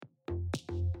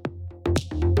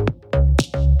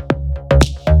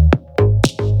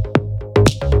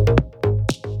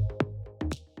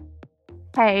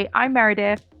Hey, I'm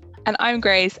Meredith. And I'm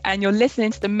Grace, and you're listening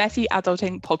to the Messy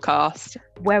Adulting podcast,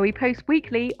 where we post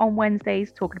weekly on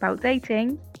Wednesdays talking about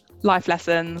dating, life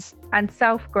lessons, and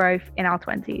self-growth in our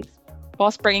 20s,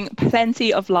 whilst bringing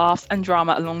plenty of laughs and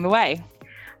drama along the way.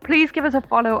 Please give us a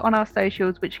follow on our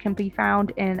socials, which can be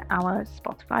found in our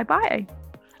Spotify bio.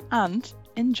 And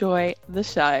enjoy the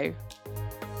show.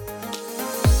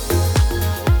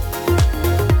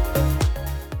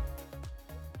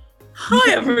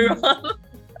 Hi everyone.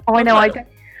 Oh, I know.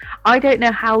 I don't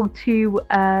know how to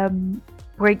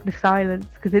break the silence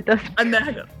because it doesn't. And then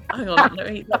hang on.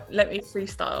 Let me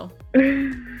freestyle.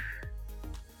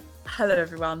 Hello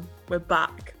everyone. We're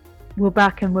back. We're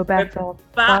back and we're better. We're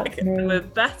back. We're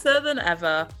better than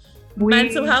ever.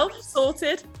 Mental health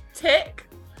sorted. Tick.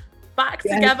 Back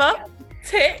together.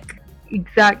 Tick.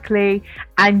 Exactly.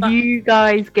 And you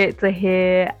guys get to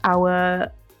hear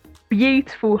our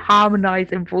beautiful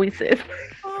harmonizing voices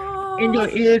in your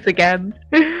ears again.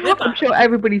 I'm sure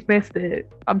everybody's missed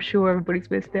it. I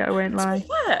won't lie. To be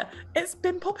fair, it's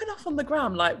been popping off on the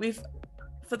gram. Like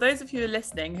for those of you who are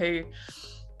listening who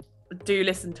do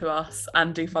listen to us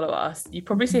and do follow us, you've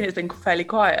probably seen it's been fairly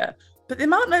quiet. But the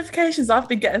amount of notifications I've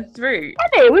been getting through,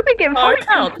 we've been getting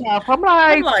stuff. I'm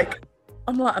like,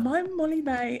 am I Molly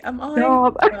May? Am I?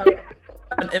 No,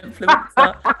 an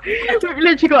influencer? We've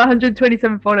literally got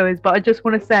 127 followers, but I just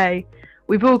want to say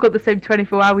we've all got the same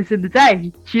 24 hours in the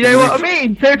day. Do you know what I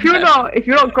mean? So if you're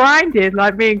not grinding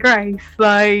like me and Grace,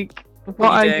 like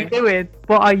what are you doing?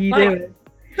 What are you doing?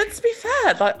 But to be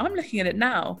fair, like I'm looking at it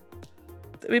now.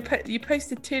 You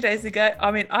posted 2 days ago.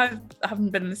 I mean, I haven't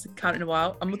been on this account in a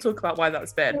while, and we'll talk about why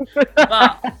that's been.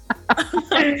 But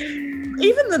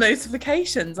even the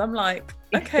notifications, I'm like,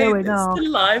 okay, it's still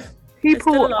alive.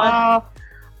 People are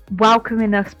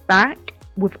welcoming us back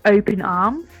with open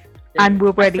arms, and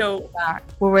we're ready to come back.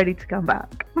 We're ready to come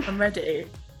back. I'm ready,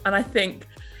 and I think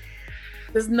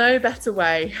there's no better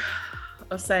way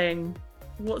of saying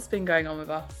what's been going on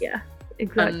with us. Yeah,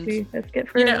 exactly. Let's get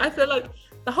through. I feel like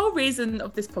the whole reason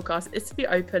of this podcast is to be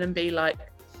open and be like,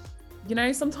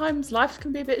 sometimes life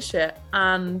can be a bit shit,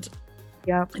 and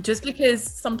just because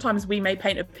sometimes we may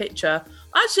paint a picture.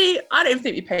 Actually, I don't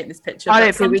think we paint this picture. I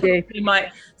don't think we do.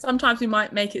 Sometimes we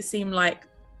might make it seem like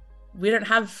we don't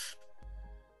have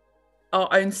our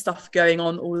own stuff going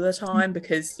on all the time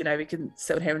because, we can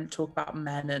sit here and talk about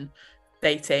men and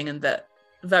dating and that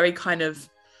very kind of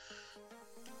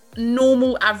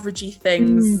normal, averagey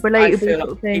things. Relatable I feel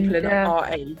like things, people in our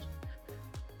age.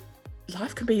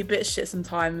 Life can be a bit shit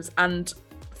sometimes. And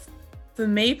for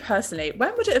me personally,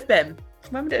 when would it have been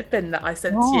that I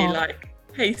said to you, like,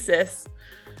 hey sis,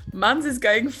 Mans is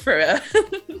going through it.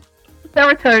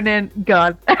 Serotonin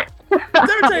gone.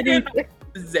 Serotonin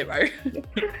 0.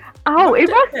 Oh, it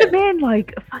must have been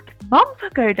like a fucking month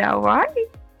ago now, right? I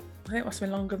think it must have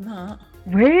been longer than that.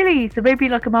 Really? So maybe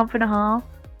like a month and a half.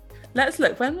 Let's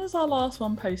look. When was our last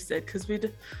one posted? Because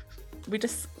we'd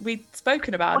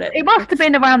spoken about it. It must have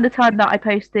been around the time that I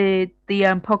posted the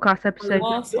podcast episode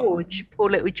with George,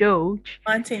 poor little George.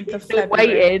 19th of February.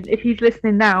 Waiting. If he's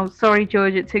listening now, sorry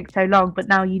George, it took so long, but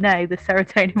now you know the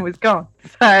serotonin was gone. So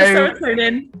the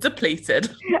serotonin depleted.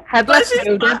 Had less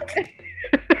back.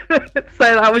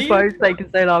 So that was why it's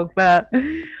taken so long. But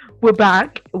we're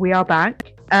back. We are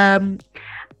back. And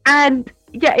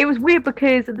yeah, it was weird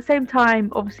because at the same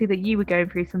time, obviously, that you were going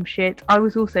through some shit, I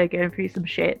was also going through some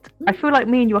shit. I feel like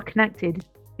me and you are connected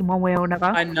in one way or another.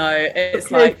 I know. It's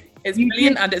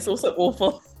brilliant and it's also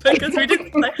awful because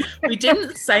we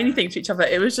didn't say anything to each other.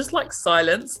 It was just like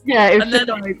silence. Yeah, it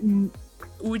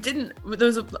was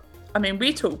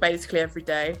we talk basically every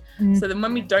day. So then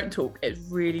when we don't talk, it's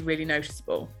really, really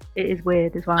noticeable. It is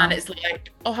weird as well. And it's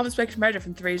like, I haven't spoken to Meredith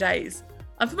in 3 days.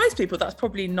 And for most people, that's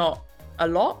probably not a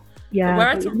lot. Yeah, but where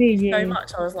I talk so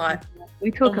much, I was like,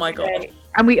 we talk my God.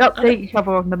 And we update each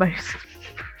other on the most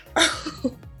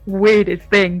weirdest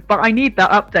thing. But I need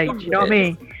that update, do you know what I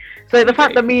mean? So the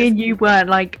fact that me and you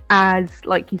weren't as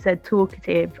you said,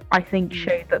 talkative, I think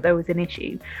showed that there was an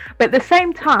issue. But at the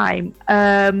same time,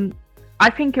 I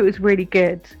think it was really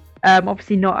good.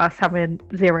 Obviously not us having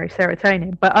 0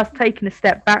 serotonin, but us taking a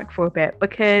step back for a bit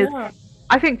because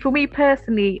I think for me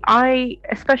personally,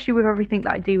 especially with everything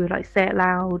that I do with like Say It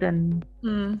Loud and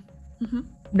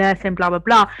nursing, blah, blah,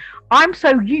 blah, I'm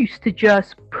so used to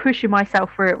just pushing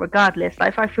myself through it regardless.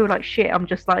 Like if I feel like shit, I'm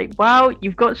just like, well,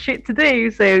 you've got shit to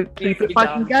do, so keep it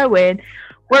fucking going.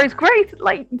 Whereas Grace,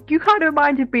 like, you kind of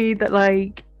reminded me that,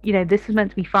 like, this is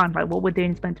meant to be fun. Like what we're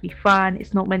doing is meant to be fun.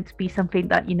 It's not meant to be something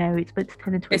that, it's meant to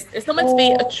turn into it's not meant to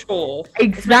be a chore.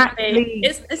 Exactly.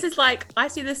 This is like, I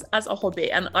see this as a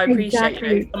hobby, and I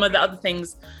appreciate some of the other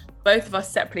things both of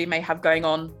us separately may have going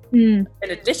on Mm.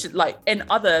 in addition, like in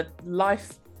other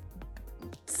life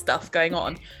stuff going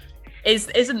on,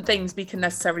 isn't things we can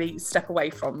necessarily step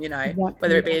away from, you know. Exactly.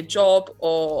 Whether it be a job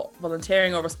or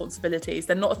volunteering or responsibilities,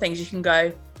 they're not things you can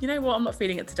go, you know what, I'm not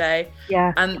feeling it today.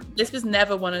 Yeah. And this was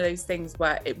never one of those things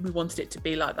where we wanted it to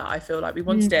be like that. I feel like we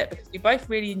wanted it because we both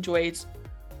really enjoyed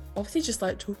obviously just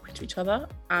like talking to each other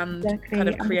and kind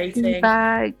of creating.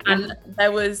 And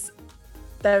there was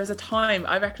a time,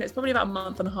 I reckon it's probably about a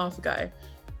month and a half ago,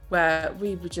 where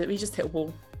we just hit a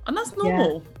wall, and that's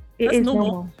normal. That's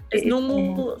normal. It's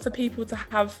normal for people to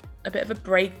have a bit of a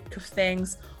break of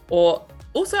things, or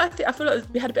also I feel like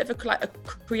we had a bit of a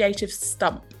creative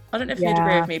stump. I don't know if you'd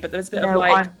agree with me, but there was a bit of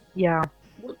like,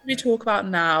 what do we talk about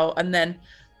now? And then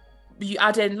you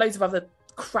add in loads of other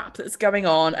crap that's going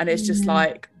on, and it's just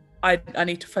like I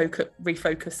need to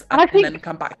refocus, and then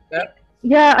come back to it.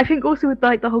 Yeah, I think also with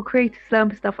like the whole creative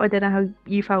slump stuff, I don't know how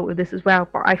you felt with this as well,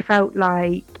 but I felt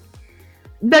like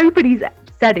nobody's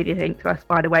said anything to us,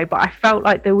 by the way, but I felt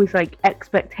like there was like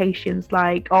expectations,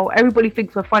 like, oh, everybody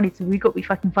thinks we're funny, so we got to be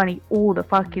fucking funny all the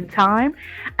fucking time.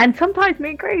 And sometimes me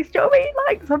and Grace, do you know what I mean?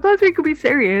 Like, sometimes we could be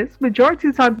serious. Majority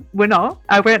of the time, we're not.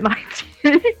 I won't lie to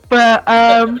you. But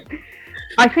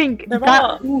I think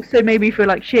that also made me feel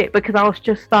like shit, because I was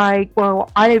just like,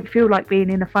 well, I don't feel like being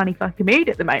in a funny fucking mood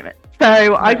at the moment.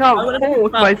 So I can't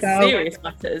force myself. Serious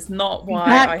matters, not why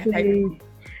I hate.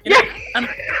 And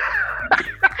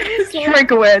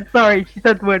trigger word. Sorry, she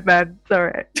said the word, man.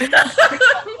 Sorry.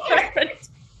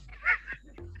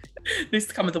 Needs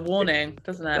to come with a warning,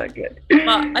 doesn't it? So good.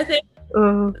 But I think,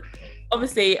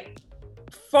 obviously,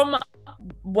 from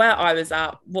where I was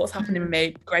at, what's happening with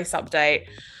me, Grace update,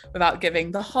 without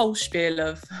giving the whole spiel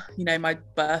of, you know, my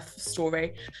birth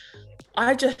story,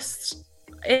 I just,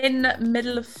 in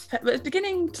middle of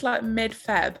beginning to like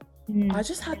mid-Feb, I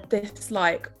just had this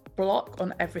like block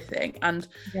on everything. And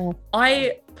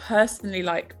I personally,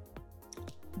 like,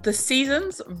 the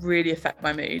seasons really affect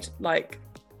my mood. Like,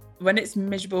 when it's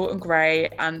miserable and grey,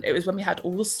 and it was when we had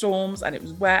all the storms and it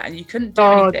was wet and you couldn't do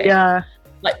anything,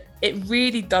 like, it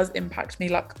really does impact me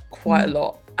like quite a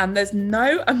lot. And there's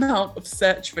no amount of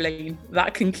sertraline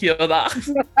that can cure that.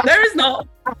 There is not.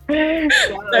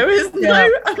 There is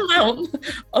no amount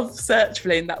of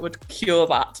sertraline that would cure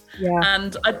that.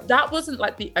 And that wasn't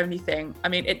like the only thing. I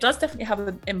mean, it does definitely have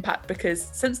an impact, because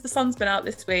since the sun's been out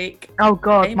this week, oh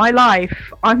god, my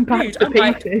life, I'm back to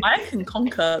pieces. Like, I can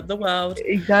conquer the world.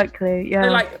 Exactly. Yeah. So,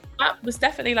 like, that was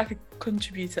definitely like a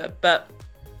contributor, but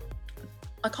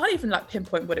I can't even like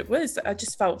pinpoint what it was. I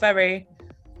just felt very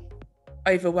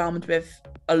overwhelmed with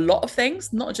a lot of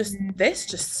things, not just this,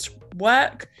 just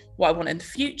work, what I want in the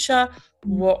future,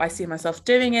 what I see myself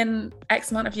doing in X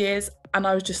amount of years. And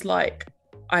I was just like,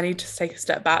 I need to take a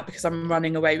step back, because I'm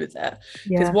running away with it.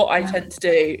 Because what I tend to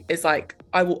do is like,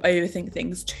 I will overthink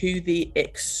things to the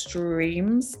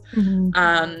extremes,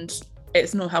 and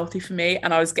it's not healthy for me.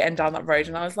 And I was getting down that road,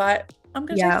 and I was like, I'm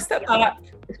going to take a step back,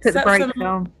 put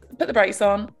the brakes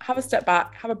on, have a step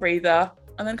back, have a breather,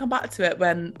 and then come back to it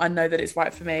when I know that it's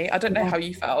right for me. I don't know how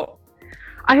you felt.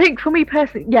 I think for me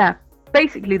personally,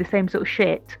 basically the same sort of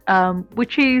shit,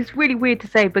 which is really weird to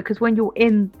say, because when you're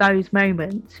in those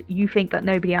moments, you think that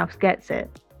nobody else gets it,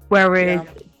 whereas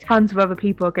tons of other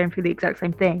people are going through the exact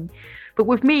same thing. But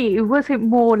with me, it wasn't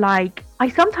more like, I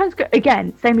sometimes go,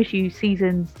 again, same issue,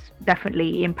 seasons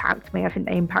definitely impact me. I think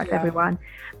they impact everyone.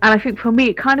 And I think for me,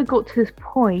 it kind of got to this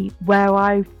point where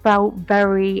I felt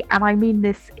very, and I mean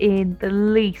this in the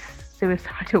least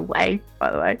suicidal way,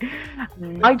 by the way,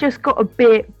 I just got a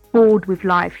bit bored with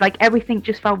life. Like, everything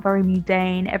just felt very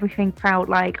mundane. Everything felt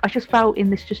like, I just felt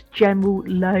in this just general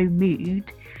low mood.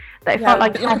 That it felt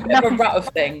like a bit of a rut of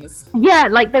things. Yeah,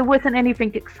 like there wasn't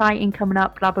anything exciting coming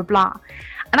up, blah, blah, blah.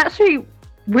 And actually,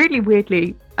 really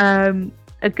weirdly, a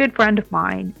good friend of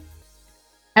mine,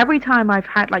 every time I've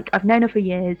had, like, I've known her for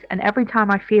years, and every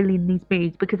time I feel in these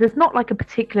moods, because there's not like a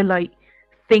particular like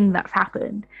thing that's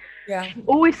happened, she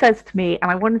always says to me,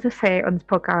 and I wanted to say it on this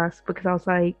podcast because I was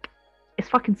like, it's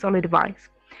fucking solid advice.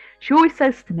 She always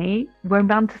says to me,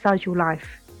 romanticize your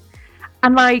life.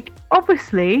 And like,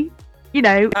 obviously, you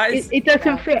know, it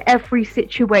doesn't fit every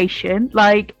situation.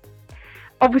 Like,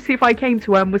 obviously, if I came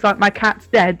to her and was like, my cat's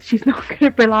dead, she's not going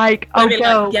to be like, oh,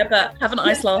 girl. Like, yeah, but have an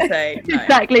iced latte. No.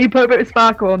 Exactly, put a bit of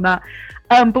sparkle on that.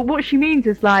 But what she means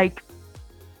is like,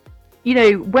 you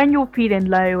know, when you're feeling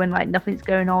low and like nothing's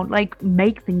going on, like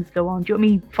make things go on. Do you know what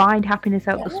I mean? Find happiness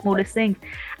out the smallest things.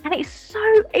 And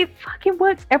it fucking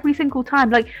works every single time.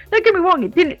 Like, don't get me wrong,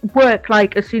 it didn't work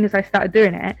like as soon as I started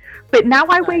doing it. But now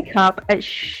I wake up at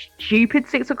stupid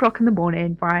 6 o'clock in the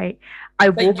morning, right? I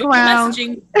walk around.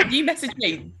 You message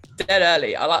me dead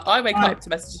early. I wake up to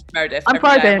messages Meredith. I'm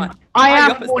vibing. I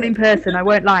am a morning person, I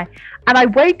won't lie. And I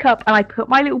wake up and I put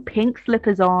my little pink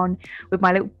slippers on with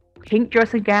my little pink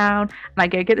dressing gown, and I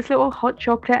go get this little hot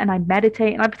chocolate and I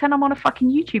meditate and I pretend I'm on a fucking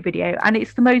YouTube video, and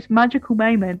it's the most magical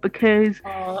moment because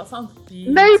that sounds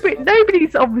beautiful.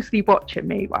 Nobody's obviously watching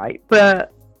me, right?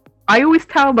 But I always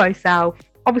tell myself,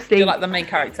 obviously, you're like the main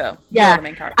character. Yeah, the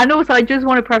main character. And also I just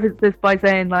want to preface this by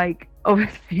saying, like,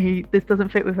 obviously this doesn't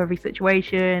fit with every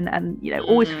situation, and you know,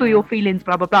 always feel your feelings,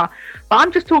 blah blah blah. But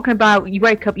I'm just talking about, you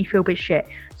wake up, you feel a bit shit.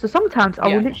 So sometimes I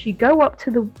will literally go up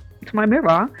to my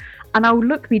mirror and I'll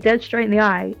look me dead straight in the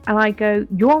eye and I go,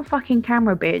 "You're on fucking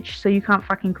camera, bitch, so you can't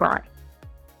fucking cry."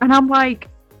 And I'm like,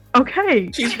 okay.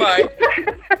 She's right.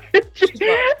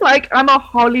 Like, I'm a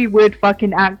Hollywood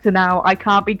fucking actor now. I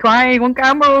can't be crying on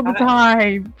camera all the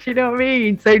time. Do you know what I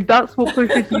mean? So that's what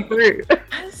pushes you through.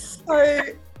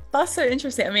 That's so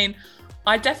interesting. I mean,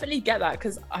 I definitely get that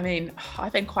because, I mean,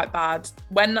 I've been quite bad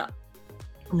when...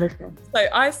 Listen. So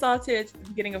I started at the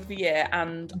beginning of the year,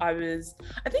 and I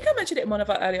think I mentioned it in one of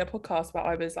our earlier podcasts, about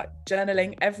I was like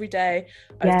journaling every day.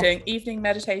 I was doing evening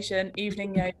meditation,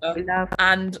 evening yoga,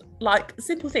 and like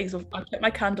simple things. I put my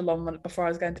candle on before I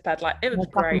was going to bed. Like, it was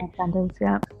great. Candles,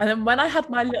 yeah. And then when I had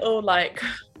my little like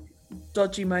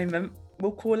dodgy moment,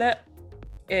 we'll call it,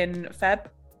 in Feb,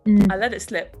 I let it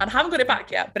slip and I haven't got it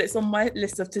back yet, but it's on my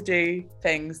list of to-do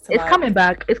things. It's coming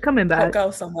back. It's coming back. Hot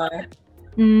girl somewhere.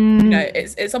 You know,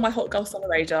 it's on my hot girl summer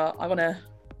radar. I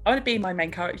wanna be my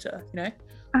main character, you know.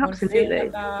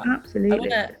 Absolutely.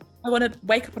 Absolutely. I wanna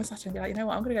wake up on a Saturday and be like, you know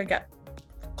what, I'm gonna go get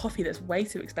coffee that's way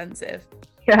too expensive.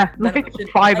 Yeah, like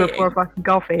 $5 for a fucking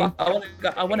coffee.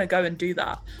 I wanna go and do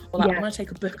that. Or like, I wanna take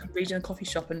a book and read in a coffee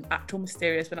shop and act all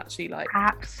mysterious when actually like,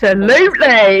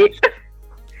 absolutely.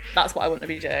 That's what I want to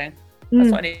be doing.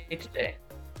 That's what I need to do.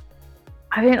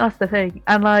 I think that's the thing.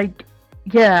 And like,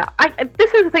 yeah,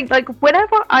 this is the thing, like,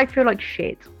 whenever I feel like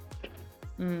shit,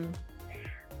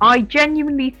 I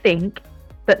genuinely think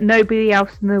that nobody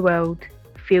else in the world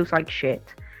feels like shit.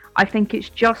 I think it's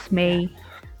just me.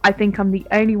 I think I'm the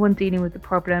only one dealing with the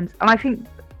problems, and I think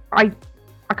I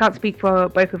can't speak for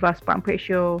both of us, but I'm pretty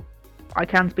sure I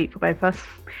can speak for both of us.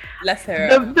 Let's hear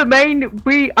it.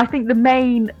 I think the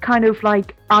main kind of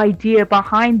like idea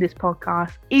behind this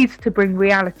podcast is to bring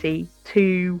reality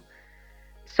to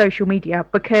social media,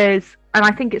 because, and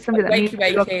I think it's something that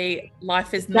wakey,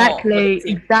 life is not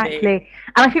exactly.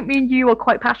 And I think me and you are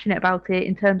quite passionate about it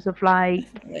in terms of like,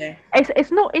 it's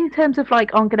not in terms of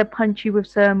like, I'm gonna punch you with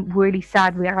some really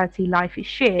sad reality, life is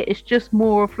shit. It's just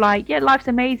more of like, yeah, life's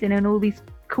amazing and all these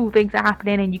cool things are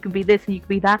happening and you can be this and you can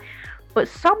be that, but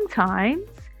sometimes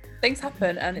things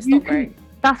happen and it's not great.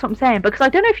 That's what I'm saying, because I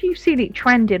don't know if you've seen it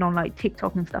trending on like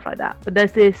TikTok and stuff like that, but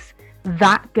there's this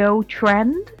that girl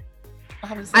trend.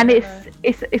 And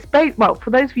it's based, well, for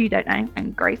those of you who don't know,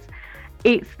 and Grace,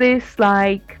 it's this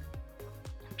like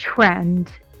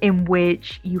trend in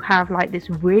which you have like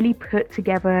this really put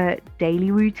together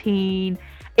daily routine.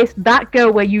 It's that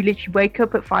girl where you literally wake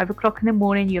up at 5 o'clock in the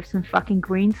morning, you have some fucking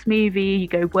green smoothie, you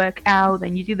go work out,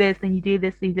 then you do this, then you do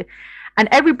this, and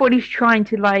everybody's trying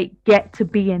to like get to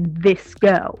being this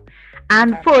girl.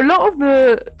 And for a lot of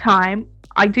the time,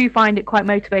 I do find it quite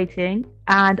motivating,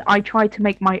 and I try to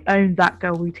make my own that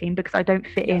girl routine because I don't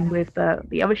fit in with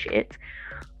the other shit.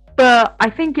 But I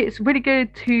think it's really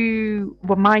good to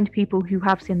remind people who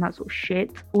have seen that sort of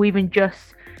shit, or even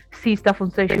just see stuff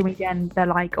on social media and they're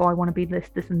like, oh, I want to be this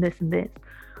and this and this.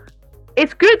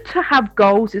 It's good to have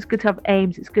goals, it's good to have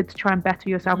aims, it's good to try and better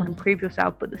yourself and improve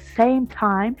yourself, but at the same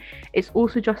time, it's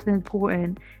also just as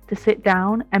important to sit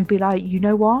down and be like, you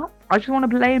know what, I just want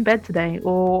to lay in bed today,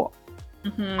 or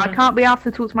I can't be asked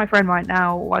to talk to my friend right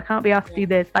now, or I can't be asked to do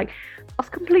this. Like, that's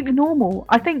completely normal.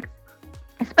 I think,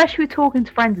 especially with talking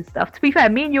to friends and stuff, to be fair,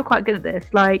 me and you're quite good at this.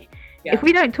 Like, if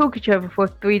we don't talk to each other for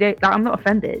 3 days, like, I'm not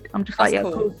offended. I'm just that's like,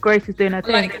 yeah, cool. Grace is doing her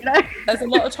thing. Like, you know? There's a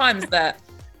lot of times that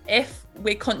if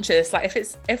we're conscious, like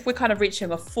if we're kind of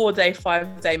reaching a 4-day,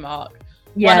 5-day mark,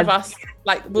 one of us,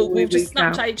 like, we'll just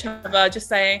Snapchat each other, just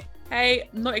saying, hey,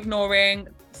 not ignoring,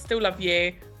 still love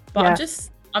you, but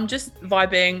I'm just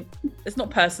vibing. It's not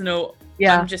personal.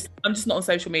 I'm just not on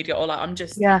social media, or like I'm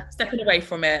just stepping away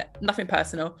from it. Nothing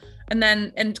personal. And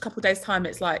then in a couple of days' time,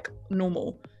 it's like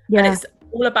normal. And it's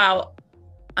all about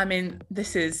I mean,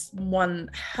 this is one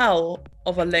hell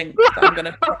of a link that I'm going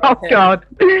to Oh God,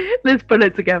 let's put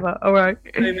it together. All right.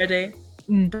 Are you ready?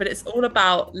 But it's all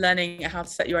about learning how to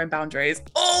set your own boundaries.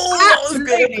 Oh, that was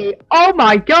good. Oh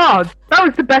my God, that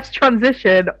was the best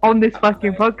transition on this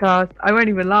fucking podcast. I won't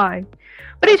even lie.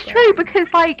 But it's true, because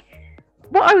like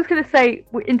what I was going to say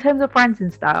in terms of friends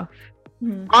and stuff,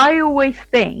 I always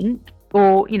think,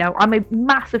 or you know, I'm a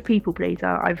massive people pleaser.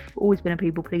 I've always been a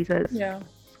people pleaser. It's a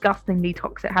disgustingly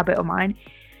toxic habit of mine.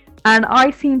 And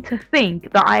I seem to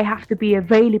think that I have to be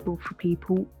available for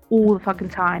people all the fucking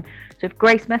time. So if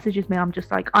Grace messages me, I'm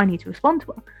just like, I need to respond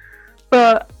to her.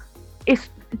 But it's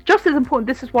just as important.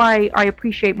 This is why I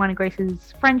appreciate mine and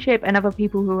Grace's friendship, and other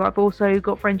people who I've also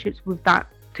got friendships with that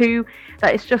too.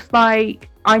 That it's just like,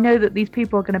 I know that these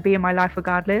people are going to be in my life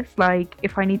regardless. Like,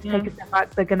 if I need to take a step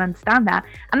back, they're going to understand that.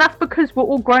 And that's because we're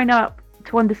all grown up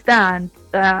to understand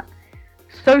that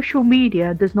social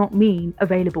media does not mean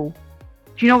available.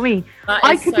 Do you know what I mean?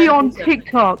 I could be on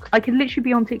TikTok. I could literally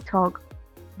be on TikTok,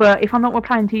 but if I'm not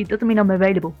replying to you, it doesn't mean I'm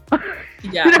available.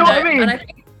 Yeah, you know what I mean? And I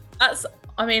think that's,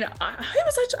 I mean, I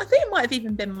think it might have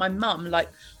even been my mum. Like,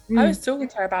 I was talking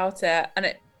to her about it,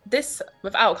 and this,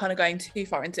 without kind of going too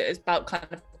far into it, is about kind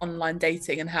of online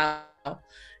dating and how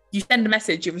you send a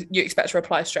message, you expect to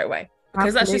reply straight away,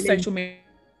 because that's just social media.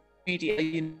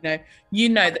 You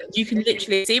know that you can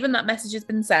literally see when that message has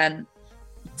been sent.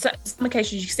 So some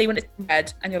occasions you see when it's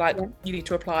read and you're like, you need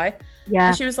to reply.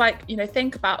 And she was like, you know,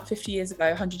 think about 50 years ago,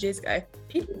 100 years ago,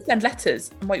 people would send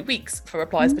letters and wait weeks for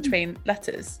replies between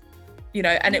letters, you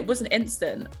know, and it wasn't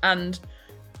instant. And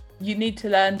you need to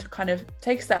learn to kind of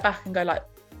take a step back and go, like,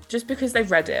 just because they've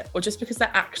read it, or just because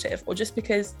they're active, or just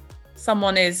because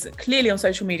someone is clearly on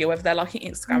social media, whether they're liking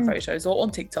Instagram photos or on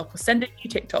TikTok or sending you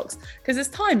TikToks, because there's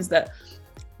times that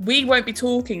we won't be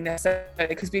talking necessarily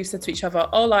because we've said to each other,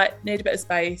 oh, like, need a bit of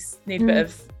space, need a bit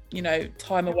of, you know,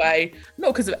 time away,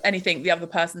 not because of anything the other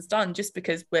person's done, just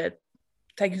because we're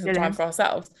taking some time for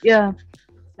ourselves.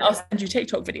 I'll send you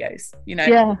TikTok videos, you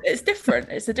know. It's different.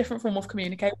 It's a different form of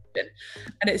communication,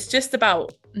 and it's just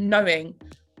about knowing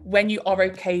when you are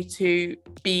okay to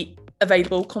be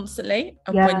available constantly,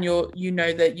 and when you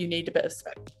know that you need a bit of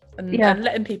space. And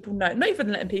letting people know, not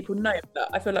even letting people know, but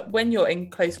I feel like when you're in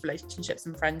close relationships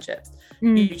and friendships,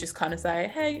 you just kind of say,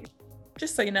 hey,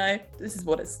 just so you know, this is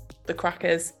what the crack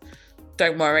is.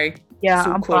 Don't worry. Yeah,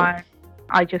 I'm fine.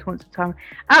 I just want some time.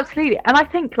 Absolutely. And I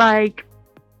think, like,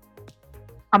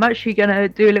 I'm actually going to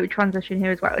do a little transition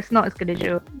here as well. It's not as good as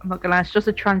you, I'm not going to lie. It's just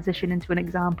a transition into an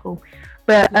example.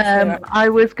 But I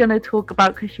was going to talk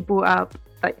about, because you brought up,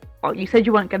 like, well, you said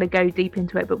you weren't going to go deep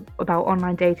into it, but about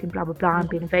online dating, blah, blah, blah, and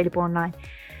being available online.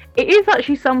 It is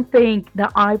actually something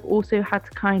that I've also had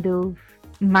to kind of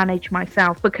manage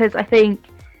myself, because I think,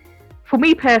 for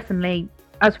me personally,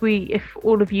 if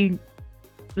all of you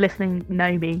listening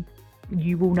know me,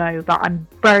 you will know that I'm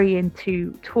very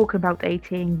into talking about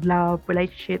dating, love,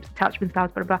 relationships, attachment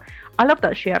styles, blah, blah, blah. I love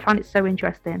that shit. I find it so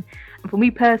interesting. And for me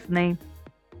personally,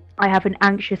 I have an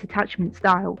anxious attachment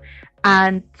style.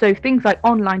 And so things like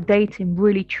online dating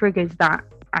really triggers that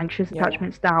anxious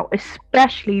attachment style,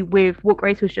 especially with what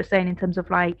Grace was just saying in terms of,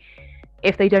 like,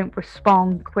 if they don't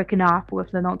respond quick enough, or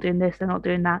if they're not doing this, they're not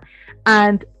doing that.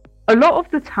 And a lot of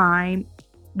the time,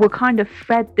 we're kind of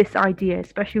fed this idea,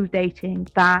 especially with dating,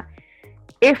 that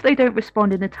if they don't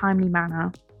respond in a timely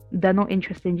manner, they're not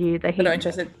interested in you. They're not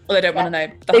interested, or they don't want to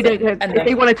know. They don't. If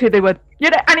they wanted to, they would. You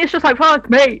know, and it's just like, fuck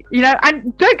me, you know.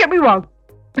 And don't get me wrong,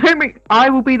 I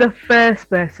will be the first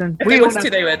person. If they wanted to,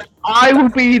 they would. I will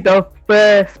be the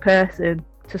first person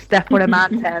to step on a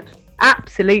man's head.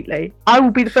 Absolutely, I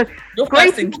will be the first.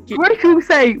 Grace will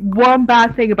say one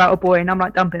bad thing about a boy, and I'm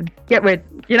like, dump him, get rid.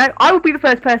 You know, I will be the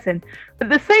first person.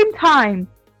 But at the same time,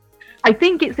 I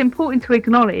think it's important to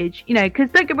acknowledge, you know,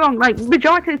 because don't get me wrong, like,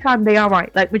 majority of the time they are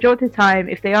right. Like, majority of the time,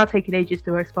 if they are taking ages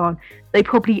to respond, they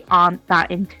probably aren't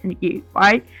that into you,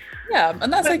 right? Yeah,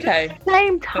 and that's okay. At the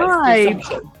same time,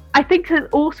 I think it's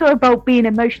also about being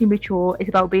emotionally mature. It's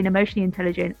about being emotionally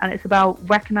intelligent, and it's about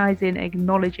recognizing and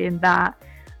acknowledging that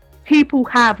people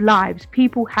have lives,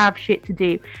 people have shit to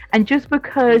do, and just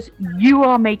because you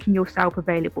are making yourself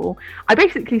available, I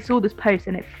basically saw this post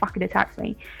and it fucking attacks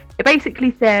me. It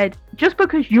basically said, just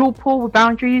because you're poor with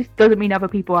boundaries doesn't mean other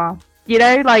people are. You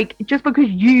know, like, just because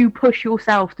you push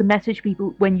yourself to message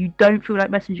people when you don't feel like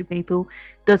messaging people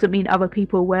doesn't mean other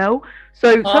people will.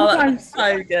 So sometimes, that's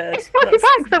so good. It's fucking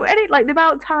facts. So like, the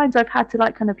amount of times I've had to,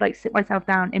 like, kind of, like, sit myself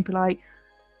down and be like,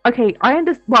 okay, I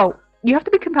understand. Well, you have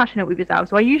to be compassionate with yourself.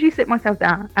 So I usually sit myself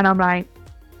down and I'm like,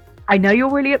 I know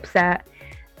you're really upset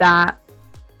that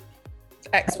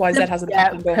XYZ hasn't Yeah,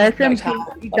 happened. Or person worked B, out,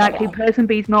 blah, exactly. blah, blah. Person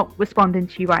B is not responding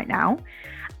to you right now.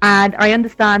 And I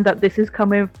understand that this is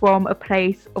coming from a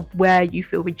place of where you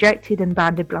feel rejected and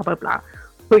abandoned, blah, blah, blah.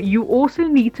 But you also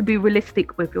need to be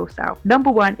realistic with yourself.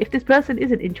 Number one, if this person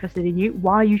isn't interested in you,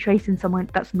 why are you chasing someone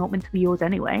that's not meant to be yours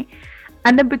anyway?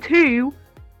 And number two,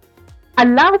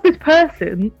 allow this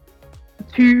person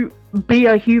to be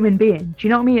a human being. Do you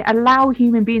know what I mean? Allow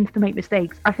human beings to make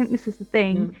mistakes. I think this is the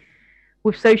thing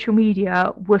with social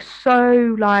media. We're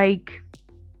so like,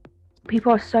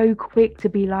 people are so quick to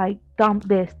be like, dump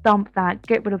this, dump that,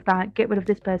 get rid of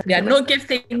this person. Yeah, not give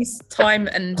things time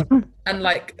and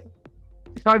like.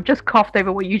 So I've just coughed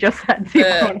over what you just said.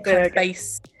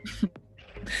 Base.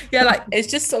 Yeah, like it's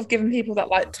just sort of giving people that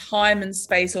like time and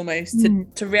space almost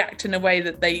to react in a way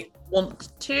that they want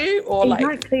to, or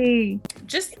exactly. Like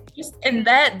just in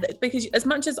there, because as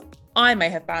much as I may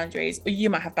have boundaries or you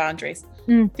might have boundaries,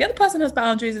 the other person has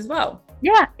boundaries as well.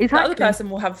 Yeah, exactly. The other person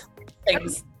will have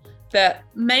things that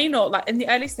may not, like in the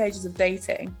early stages of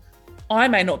dating, I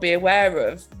may not be aware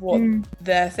of what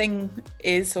their thing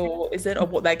is or isn't, or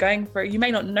what they're going through. You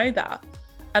may not know that.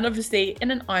 And obviously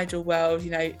in an ideal world, you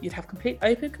know, you'd have complete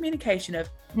open communication of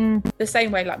the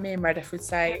same way like me and Meredith would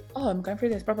say, oh, I'm going through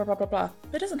this, blah, blah, blah, blah, blah.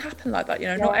 But it doesn't happen like that. You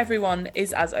know, not everyone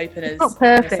is as open as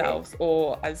yourselves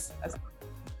or as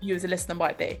you as a listener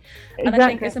might be. And I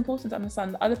think it's important to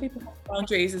understand that other people have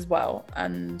boundaries as well.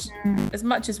 And as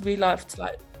much as we love to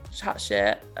like chat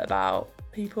shit about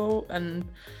people and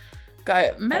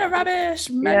go, men are rubbish,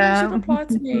 men shouldn't apply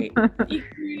to me.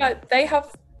 Equally, like they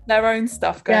have their own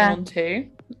stuff going on too,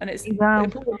 and it's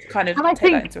important to kind of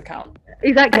take that into account.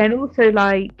 Exactly, and also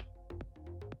like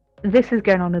this is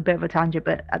going on a bit of a tangent,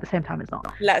 but at the same time, it's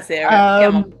not. Let's hear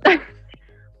it.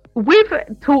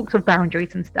 With talks of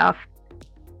boundaries and stuff,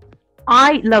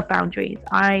 I love boundaries.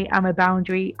 I am a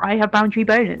boundary. I have boundary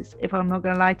boners. If I'm not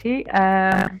gonna lie to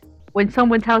you, when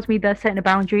someone tells me they're setting a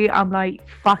boundary, I'm like,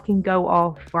 fucking go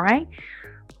off, right?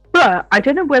 But I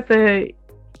don't know whether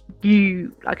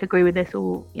you like agree with this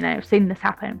or, you know, seen this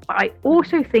happen, but I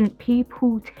also think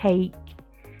people take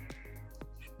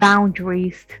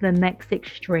boundaries to the next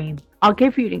extreme. I'll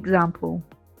give you an example.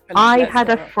 I had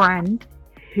a friend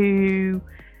who,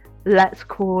 let's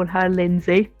call her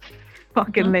Lindsay,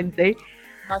 fucking Lindsay,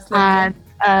 and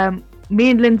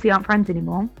me and Lindsay aren't friends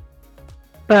anymore,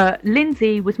 but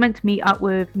Lindsay was meant to meet up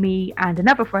with me and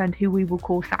another friend who we will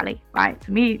call Sally, right?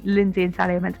 So me, Lindsay and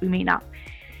Sally are meant to be meeting up.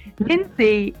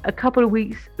 Lindsay, a couple of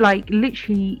weeks, like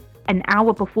literally an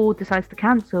hour before, decides to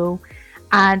cancel,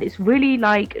 and it's really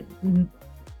like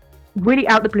really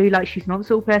out the blue, like she's not the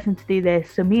sort of person to do this.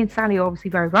 So me and Sally are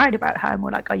obviously very worried about her, and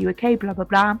we're like, are you okay, blah blah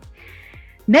blah.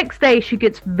 Next day she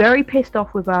gets very pissed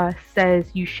off with us,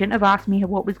 says you shouldn't have asked me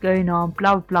what was going on,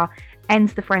 blah blah,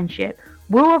 ends the friendship.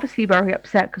 We're obviously very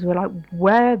upset because we're like,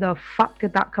 where the fuck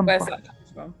did that come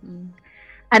from?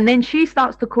 And then she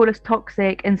starts to call us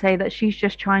toxic and say that she's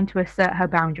just trying to assert her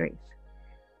boundaries.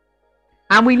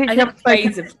 And we literally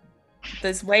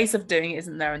there's ways of doing it,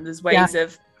 isn't there? And there's ways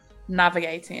of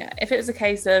navigating it. If it was a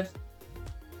case of,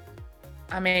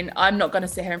 I mean, I'm not going to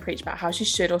sit here and preach about how she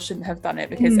should or shouldn't have done it,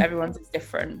 because everyone's is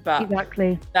different. But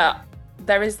that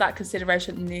there is that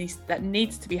consideration that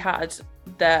needs to be had,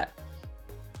 that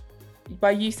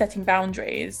by you setting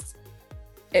boundaries,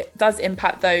 it does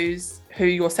impact those who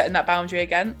you're setting that boundary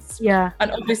against. Yeah.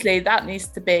 And obviously that needs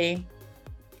to be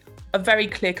a very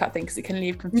clear-cut thing, because it can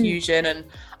leave confusion and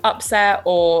upset,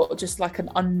 or just like an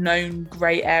unknown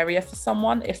grey area for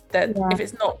someone if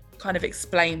it's not kind of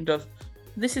explained of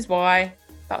this is why,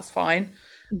 that's fine.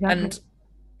 And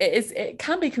it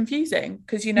can be confusing,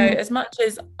 because you know, as much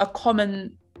as a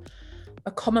common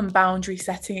boundary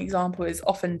setting example is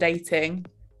often dating,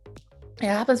 it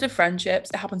happens with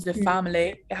friendships, it happens with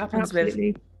family, it happens with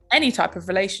any type of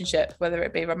relationship, whether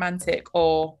it be romantic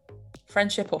or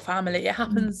friendship or family. It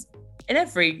happens in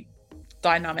every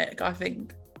dynamic, I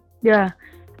think. Yeah.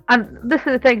 And this is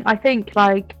the thing, I think,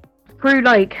 like, through,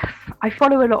 like, I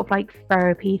follow a lot of, like,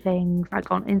 therapy things, like,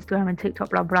 on Instagram and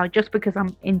TikTok, blah, blah, just because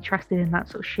I'm interested in that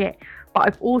sort of shit. But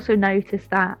I've also noticed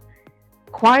that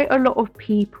quite a lot of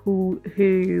people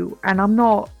who, and I'm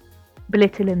not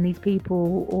belittling these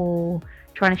people or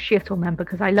trying to shit on them,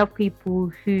 because I love people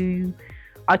who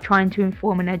are trying to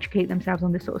inform and educate themselves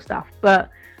on this sort of stuff, but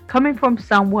coming from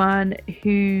someone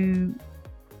who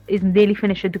is nearly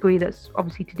finished a degree that's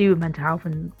obviously to do with mental health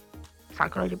and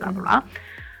psychology, blah blah blah,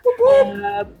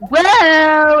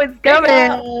 well, it's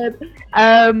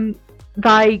going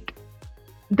like,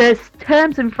 there's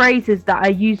terms and phrases that I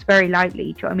use very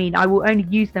lightly. Do you know what I mean? I will only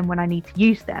use them when I need to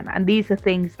use them. And these are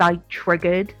things like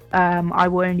triggered. I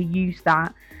will only use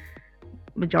that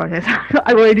majority of the time,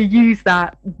 I only use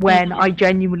that when I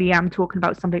genuinely am talking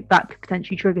about something that could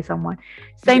potentially trigger someone.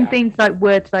 Same things like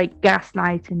words like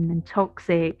gaslighting and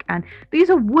toxic, and these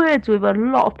are words with a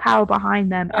lot of power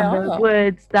behind them, and they're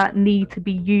words that need to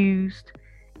be used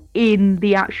in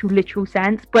the actual literal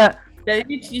sense, but they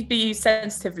need to be used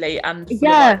sensitively and for the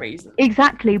right reason.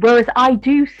 Exactly. Whereas I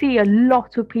do see a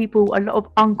lot of people, a lot of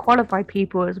unqualified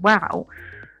people as well,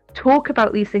 talk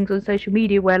about these things on social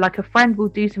media where like a friend will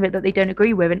do something that they don't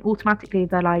agree with and automatically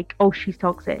they're like, oh, she's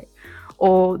toxic,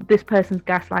 or this person's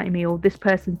gaslighting me, or this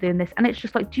person's doing this, and it's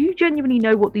just like, do you genuinely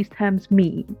know what these terms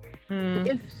mean?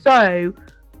 If so,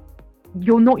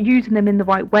 you're not using them in the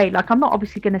right way. Like, I'm not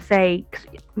obviously going to say, 'cause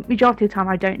majority of the time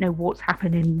I don't know what's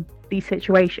happened in these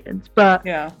situations, but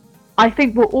I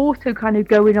think we're also kind of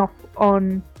going off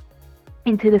on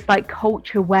into this like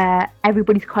culture where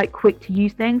everybody's quite quick to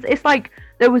use things. It's like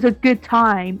there was a good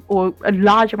time or a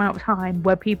large amount of time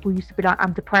where people used to be like,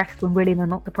 I'm depressed, when really they're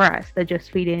not depressed, they're just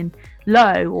feeling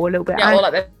low or a little bit or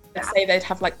like they say they'd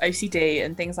have like OCD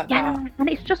and things like that. And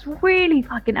it's just really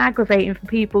fucking aggravating for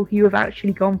people who have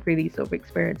actually gone through these sort of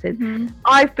experiences.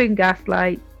 I've been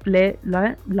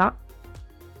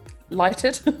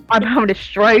lighted. I'm having a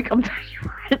stroke, I'm telling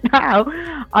you right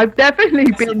now. I've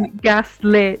definitely been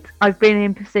gaslit. I've been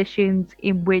in positions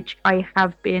in which I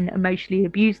have been emotionally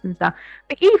abused and stuff.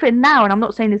 But even now, and I'm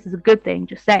not saying this is a good thing,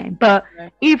 just saying, but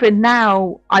even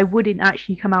now, I wouldn't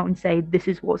actually come out and say this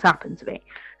is what's happened to me.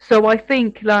 So I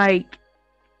think, like,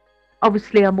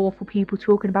 obviously I'm all for people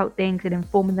talking about things and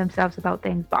informing themselves about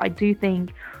things, but I do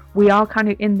think we are kind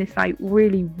of in this like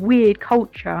really weird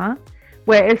culture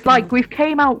where it's like we're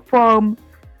starting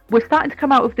to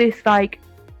come out of this like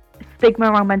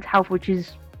stigma around mental health, which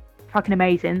is fucking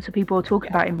amazing, so people are talking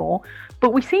about it more,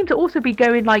 but we seem to also be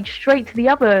going like straight to the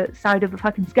other side of the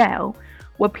fucking scale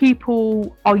where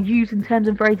people are using terms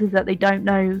and phrases that they don't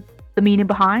know the meaning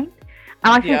behind.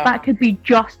 And I think that could be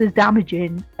just as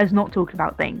damaging as not talking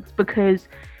about things, because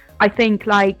I think,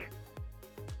 like,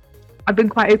 I've been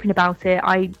quite open about it.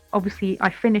 I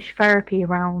finished therapy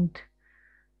around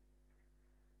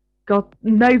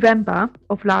November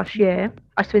of last year.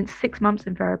 I spent 6 months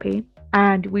in therapy,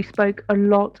 and we spoke a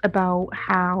lot about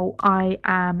how I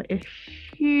am a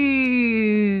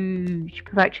huge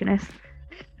perfectionist,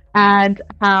 and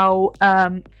how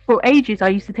for ages I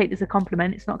used to take this as a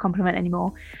compliment. It's not a compliment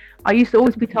anymore. I used to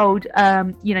always be told,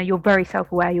 you're very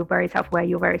self-aware, you're very self-aware,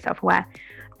 you're very self-aware.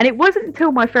 And it wasn't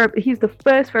until my therapist, he's the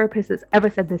first therapist that's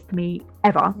ever said this to me,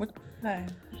 ever.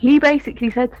 He basically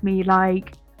said to me,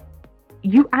 like,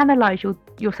 you analyze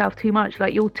yourself too much.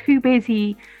 Like, you're too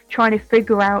busy trying to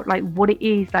figure out, like, what it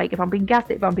is. Like, if I'm being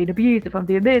gaslit, if I'm being abused, if I'm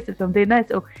doing this, if I'm doing this,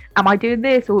 or am I doing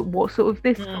this, or what sort of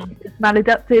this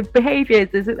maladaptive behaviours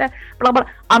is it there? Blah, blah.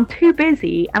 I'm too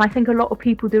busy, and I think a lot of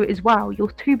people do it as well. You're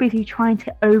too busy trying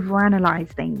to overanalyze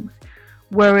things.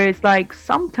 Whereas, like,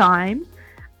 sometimes,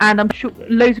 and I'm sure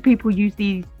loads of people use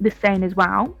this saying as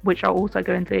well, which I'll also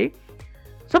go into,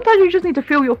 sometimes you just need to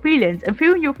feel your feelings, and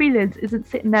feeling your feelings isn't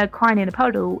sitting there crying in a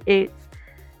puddle. It's,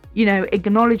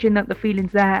 acknowledging that the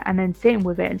feeling's there and then sitting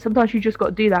with it. And sometimes you just got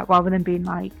to do that rather than being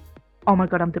like, oh my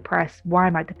God, I'm depressed. Why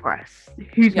am I depressed?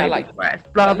 Who's made me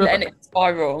depressed? Blah, blah, blah. And it's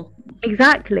spiral.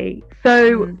 Exactly.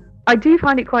 So I do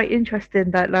find it quite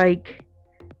interesting that, like,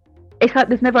 it's like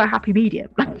there's never a happy medium.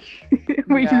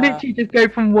 We literally just go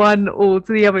from one or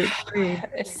to the other extreme.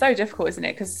 It's so difficult, isn't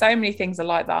it? Because so many things are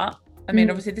like that. I mean,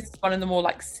 obviously this is one of the more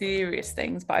like serious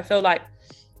things, but I feel like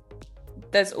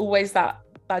there's always that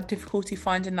difficulty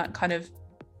finding that kind of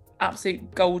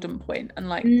absolute golden point, and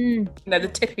like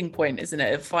the tipping point, isn't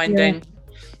it, of finding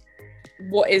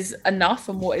what is enough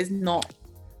and what is not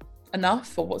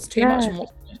enough, or what's too much and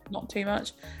what's not too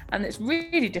much. And it's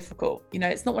really difficult.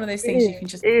 It's not one of those things you can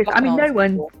just I mean,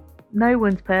 no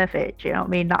one's perfect, you know what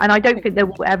I mean? And I don't think there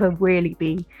will ever really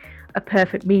be a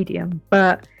perfect medium,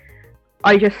 but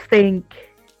I just think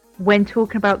when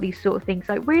talking about these sort of things,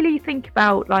 like, really think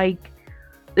about like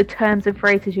the terms and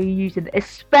phrases you're using,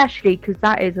 especially because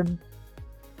that is a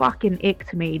fucking ick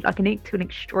to me, like an ick to an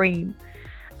extreme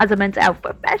as a mental health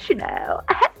professional.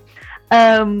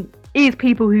 Is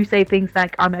people who say things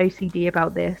like, I'm OCD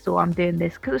about this, or I'm doing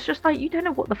this, because it's just like, you don't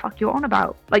know what the fuck you're on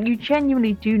about. Like, you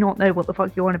genuinely do not know what the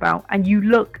fuck you're on about, and you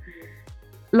look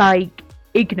like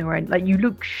ignorant, like you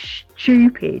look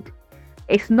stupid.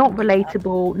 It's not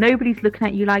relatable. Nobody's looking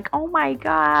at you like, oh my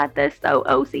God, they're so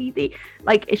OCD.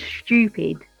 Like, it's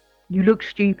stupid. You look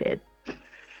stupid.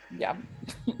 Yeah.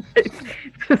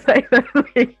 To say that.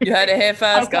 You heard it here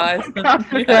first, guys.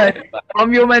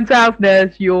 I'm your mental health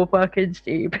nurse. You're fucking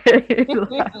stupid.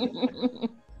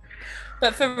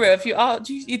 But for real, if you are,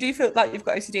 you do feel like you've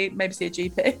got OCD, maybe see a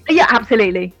GP. Yeah,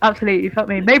 absolutely. Fuck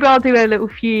me. Maybe I'll do a little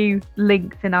few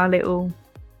links in our little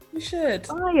You should.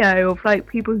 bio of like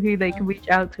people who they can reach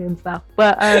out to and stuff.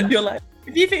 But You're like,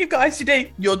 if you think you've got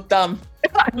OCD, you're dumb.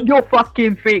 you're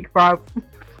fucking freak, bro.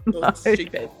 You're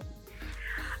stupid.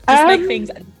 Just make things.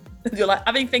 You're like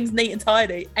having things neat and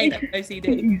tidy. Ain't it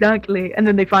OCD? Exactly. And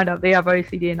then they find out they have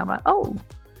OCD, and I'm like, oh,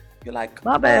 You're like,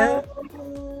 my bad.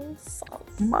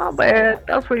 sus. My bad.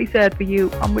 That's really sad for you.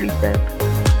 I'm really sad.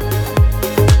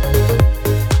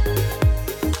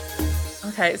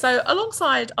 Okay, so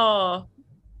alongside our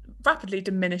rapidly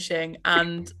diminishing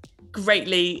and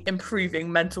greatly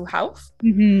improving mental health,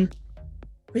 Mm-hmm.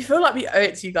 we feel like we owe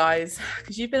it to you guys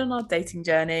because you've been on our dating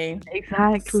journey.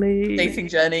 Exactly. Dating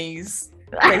journeys,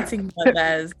 dating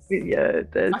nightmares. Yeah.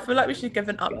 I feel like we should give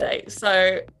an update.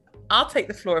 So I'll take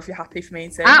the floor if you're happy for me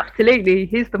to. Absolutely.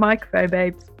 Here's the microphone,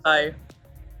 babes. So,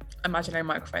 imaginary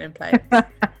microphone in place.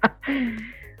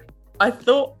 I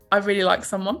thought I really liked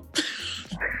someone.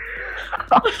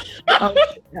 Oh,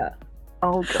 yeah.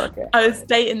 Oh god. Yeah. I was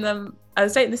dating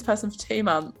this person for 2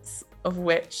 months, of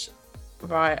which,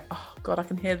 right, oh god, I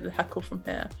can hear the heckle from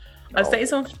here. I was dating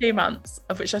someone for 2 months,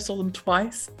 of which I saw them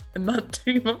twice in that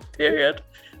 2-month period.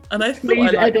 And I thought Please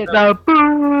I liked edit them.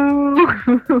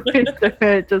 the boo into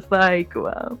it, just like,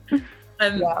 well.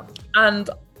 Yeah. And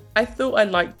I thought I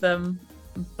liked them,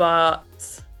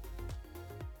 but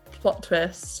plot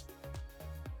twist,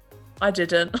 I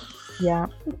didn't. Yeah.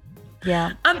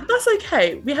 Yeah. And that's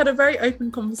okay. We had a very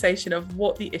open conversation of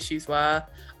what the issues were.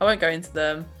 I won't go into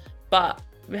them, but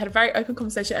we had a very open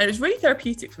conversation, and it was really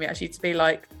therapeutic for me actually to be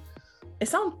like, it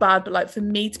sounds bad, but like for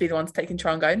me to be the one to take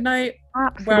control and go, no,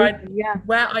 Absolutely.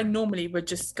 where I normally would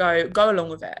just go along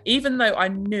with it, even though I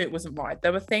knew it wasn't right.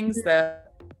 There were things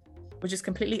that were just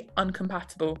completely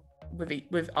uncompatible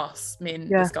with us, me and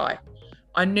this guy.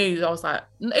 I knew that I was like,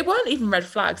 it weren't even red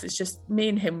flags. It's just me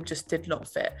and him just did not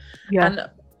fit. Yeah. And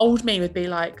old me would be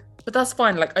like, but that's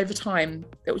fine. Like over time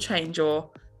it will change,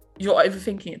 or you're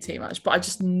overthinking it too much. But I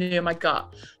just knew in my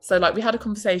gut. So like we had a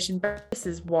conversation, but this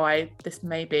is why this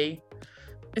maybe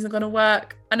isn't going to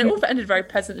work. And it all ended very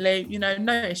pleasantly, you know,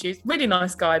 no issues. Really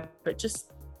nice guy, but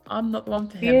just I'm not the one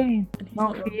for him. And he's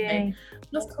not the one for me.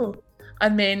 That's cool. I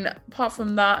mean, apart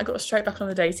from that, I got straight back on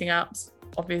the dating apps,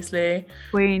 obviously,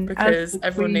 because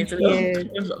everyone needs a little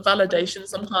bit of validation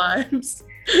sometimes.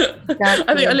 Exactly.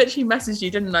 I think I literally messaged you,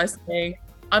 didn't I, saying,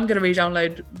 I'm going to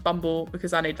re-download Bumble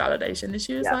because I need validation. And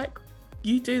she was like,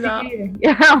 you do that.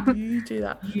 Yeah. You do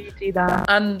that. You do that.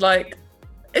 And like,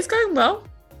 it's going well.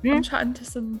 I'm chatting to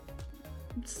some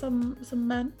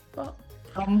men, but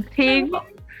some things.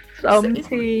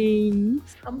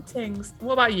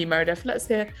 What about you, Meredith? Let's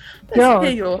hear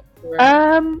your story.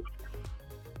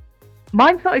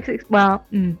 Mine's not well.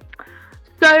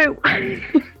 So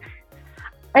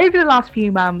over the last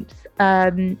few months,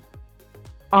 I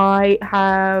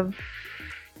have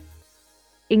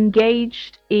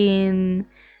engaged in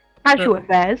casual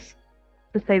affairs,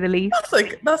 to say the least.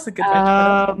 That's a good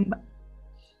way.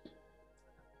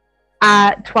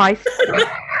 Twice.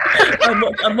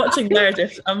 I'm watching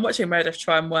Meredith. I'm watching Meredith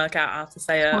try and work out how to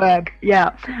say it.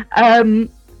 Yeah.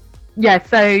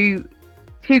 So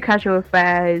 2 casual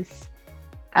affairs,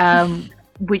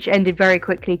 which ended very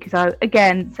quickly because I,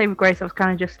 again, same with Grace, I was kind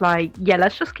of just like, yeah,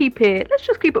 let's just keep it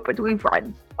between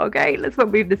friends. Okay, let's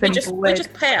not move this any forward. We're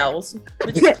just pals.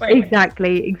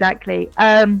 Exactly.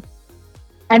 And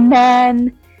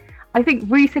then I think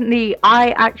recently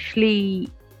I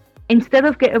actually, instead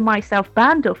of getting myself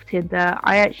banned off Tinder,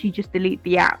 I actually just delete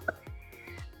the app.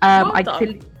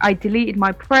 I deleted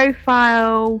my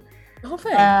profile. The whole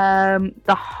thing?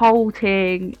 The whole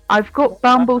thing. I've got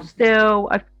Bumble still.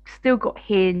 I've still got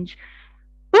Hinge.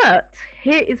 But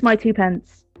here is my 2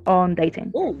 pence on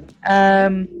dating. Ooh.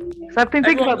 So I've been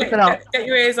thinking about this a lot. Get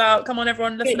your ears out. Come on,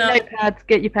 everyone, listen up. Get your notepads,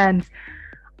 get your pens.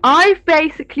 I've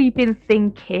basically been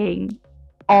thinking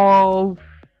of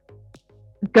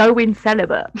going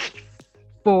celibate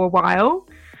for a while.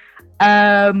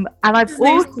 And I've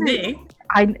also...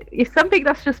 it's something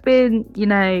that's just been,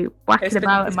 whacking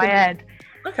about in my head.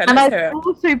 Okay, and I've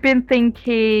also been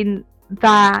thinking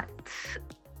that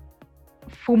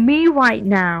for me right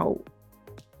now,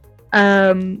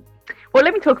 well,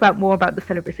 let me talk more about the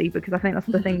celibacy, because I think that's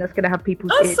the thing that's going to have people.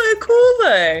 That's so cool,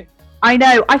 though. I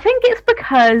know. I think it's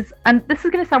because, and this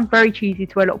is going to sound very cheesy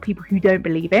to a lot of people who don't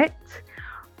believe it,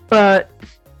 but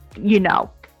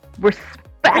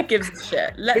respect. Who gives a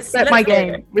shit? Respect my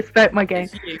game. Respect my game.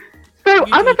 So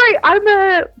I'm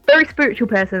a very spiritual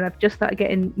person. I've just started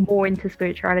getting more into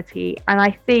spirituality, and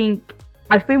I think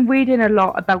I've been reading a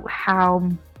lot about how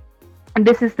and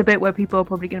this is the bit where people are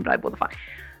probably going to be like, what the fuck?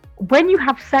 When you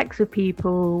have sex with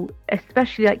people,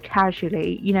 especially like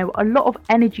casually, you know, a lot of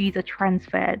energies are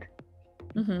transferred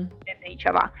in each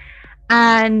other.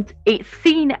 And it's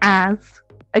seen as,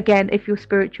 again, if you're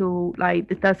spiritual, like,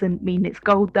 this doesn't mean it's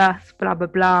gold dust, blah, blah,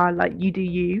 blah, like, you do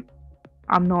you.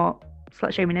 I'm not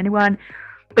slut shaming anyone.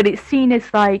 But it's seen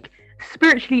as, like,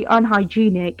 spiritually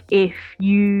unhygienic if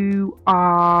you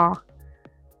are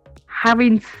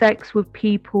having sex with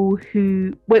people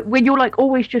who, when you're like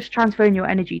always just transferring your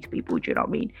energy to people, do you know what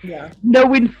I mean? Yeah.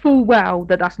 Knowing full well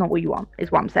that that's not what you want,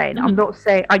 is what I'm saying. I'm not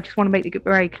saying, I just want to make it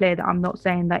very clear that I'm not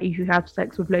saying that if you have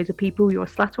sex with loads of people, you're a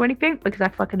slut or anything, because I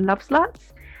fucking love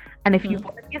sluts. And if you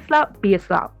want to be a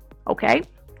slut, okay?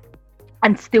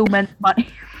 And still meant money.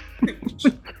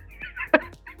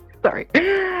 Sorry.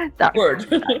 Word.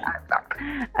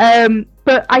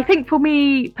 But I think for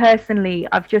me personally,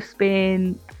 I've just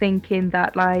been thinking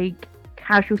that like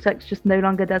casual sex just no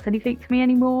longer does anything to me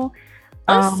anymore.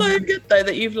 That's so good though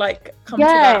that you've like come to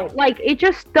yeah, that. like it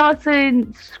just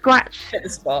doesn't scratch Hit the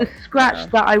spot.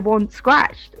 that I want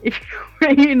scratched. If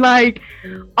you mean, like,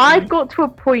 I've got to a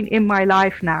point in my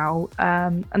life now,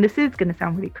 and this is going to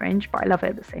sound really cringe, but I love it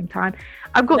at the same time.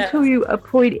 I've got to a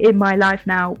point in my life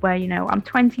now where, you know, I'm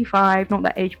 25, not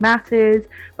that age matters,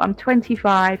 but I'm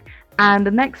 25, and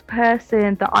the next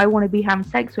person that I want to be having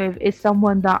sex with is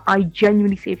someone that I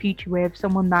genuinely see a future with,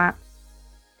 someone that,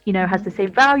 you know, has the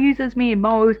same values as me and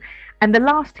morals. And the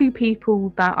last two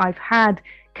people that I've had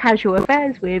casual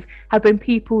affairs with have been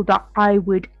people that I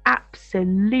would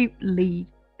absolutely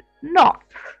not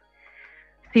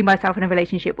see myself in a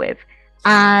relationship with.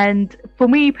 And for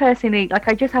me personally, like,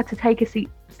 I just had to take a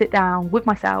sit down with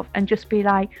myself and just be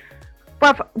like,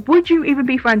 bruv, would you even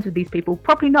be friends with these people?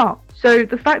 Probably not. So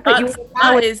the fact that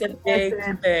that is a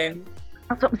big thing.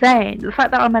 That's what I'm saying. The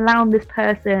fact that I'm allowing this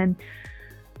person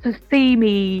to see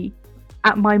me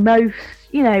at my most,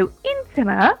 you know,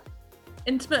 intimate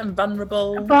and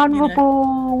vulnerable, you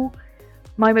know.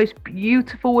 My most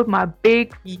beautiful with my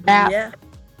big fat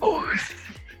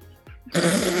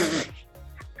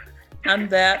and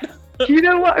that. Do you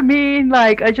know what I mean?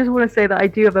 Like, I just want to say that I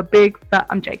do have a big fat.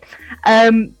 I'm joking.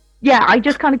 Yeah, I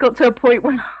just kind of got to a point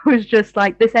where I was just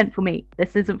like, this ain't for me.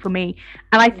 This isn't for me.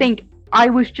 And I think I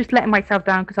was just letting myself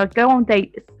down because I would go on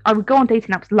dating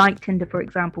apps like Tinder, for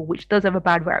example, which does have a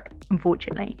bad rep,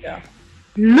 unfortunately. Yeah.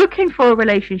 Looking for a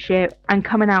relationship and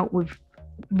coming out with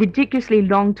ridiculously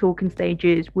long talking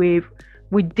stages with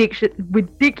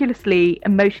ridiculously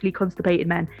emotionally constipated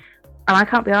men. And I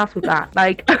can't be arsed with that.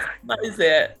 Like, that is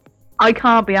it. I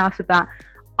can't be arsed with that.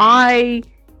 I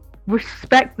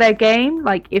respect their game.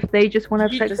 Like, if they just want to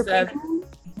have sex with people,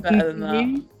 better than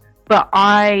that. But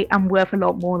I am worth a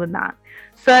lot more than that.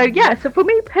 So yeah, so for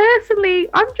me personally,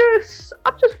 I'm just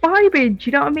vibing. Do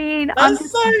you know what I mean? That's I'm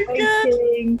just so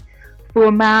waiting for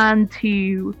a man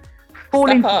to fall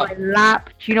into my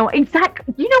lap. Do you know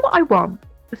exactly? You know what I want?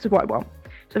 This is what I want.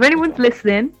 So if anyone's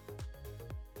listening,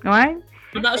 all right,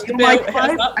 and that's you're my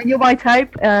type, and you're my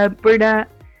type, brunette,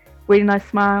 really nice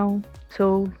smile,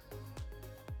 tall.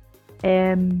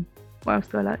 What else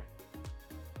do I like?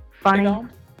 Funny. Big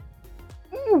arm.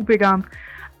 Ooh, big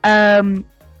arm.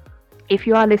 If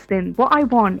you are listening, what I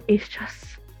want is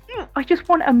I just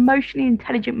want an emotionally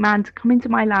intelligent man to come into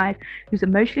my life who's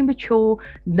emotionally mature,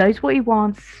 knows what he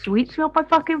wants, sweeps me off my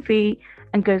fucking feet,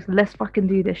 and goes, let's fucking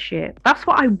do this shit. That's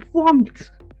what I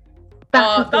want.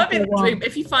 That'd be the dream.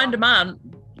 If you find a man,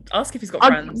 ask if he's got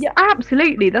friends. Yeah,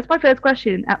 absolutely. That's my first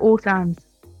question at all times.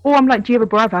 Or I'm like, do you have a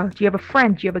brother? Do you have a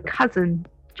friend? Do you have a cousin?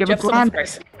 Do you have a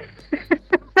granddad?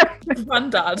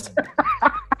 Granddad.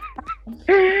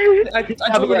 I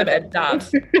talk a little bit of dad.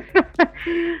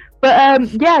 But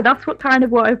yeah, that's what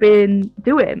I've been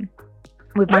doing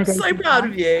with my dating. I'm so proud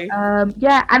of you.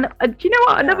 Yeah, and do you know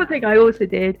what? Another thing I also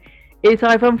did is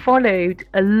I've unfollowed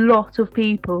a lot of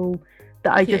people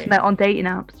that I just met on dating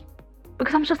apps.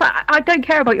 Because I'm just like, I don't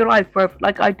care about your life, bro.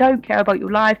 Like, I don't care about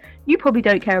your life. You probably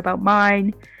don't care about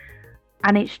mine.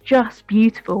 And it's just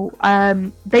beautiful.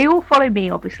 They all follow me,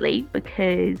 obviously,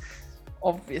 because...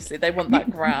 Obviously, they want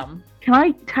that gram. Can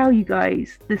I tell you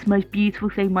guys this most beautiful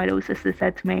thing my little sister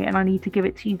said to me, and I need to give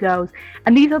it to you girls.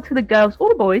 And these are to the girls or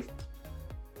the boys.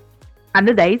 And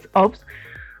the days, obs.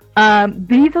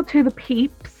 These are to the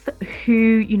peeps who,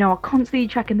 you know, are constantly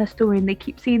checking their story and they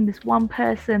keep seeing this one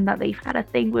person that they've had a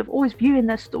thing with, always viewing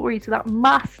their story. So that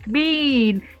must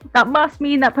mean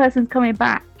that person's coming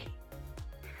back.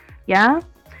 Yeah?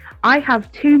 I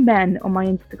have 2 men on my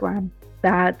Instagram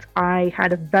that I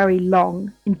had a very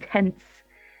long, intense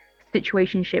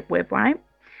situationship with, right?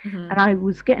 And I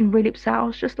was getting really upset. I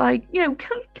was just like,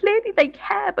 clearly they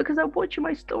care because I'm watching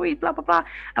my stories, blah, blah, blah.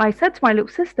 And I said to my little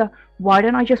sister, why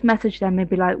don't I just message them and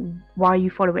be like, why are you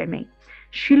following me?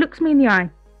 She looks me in the eye.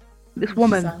 This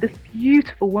woman, this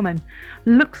beautiful woman,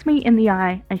 looks me in the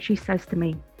eye and she says to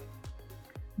me,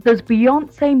 does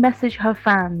Beyonce message her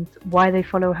fans why they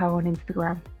follow her on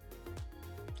Instagram?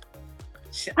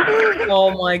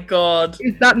 Oh my god.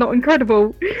 Is that not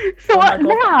incredible? So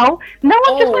now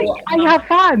I'm just like, I have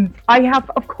fans.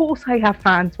 Of course I have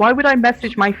fans. Why would I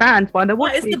message my fans while they're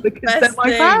watching me? Because they're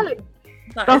my fans.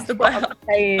 That's the best.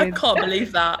 I can't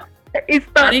believe that. Is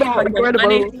that not incredible? I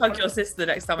need to hug your sister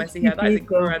next time I see her. That is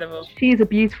incredible. She's a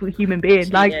beautiful human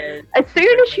being. As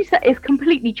soon as she said, it's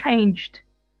completely changed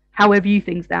how I view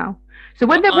things now. So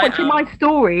when they're watching my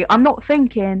story, I'm not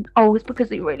thinking, oh, it's because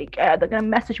they really care. They're going to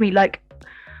message me like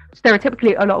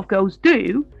stereotypically a lot of girls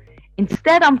do.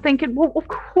 Instead, I'm thinking, well, of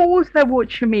course they're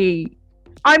watching me.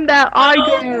 I'm their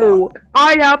idol.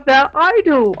 I am their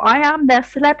idol. I am their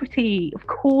celebrity. Of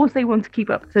course they want to keep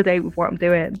up to date with what I'm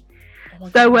doing.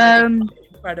 So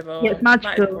incredible. Yeah, it's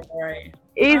magical.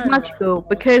 It is magical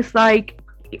because I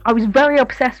was very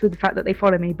obsessed with the fact that they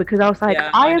follow me because I was like,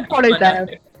 I unfollowed them.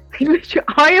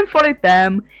 I unfollowed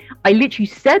them. I literally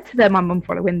said to them I'm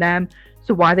unfollowing them.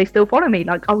 So why they still follow me?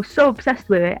 I was so obsessed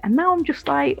with it, and now I'm just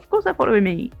like, of course they're following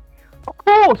me. Of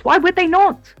course, why would they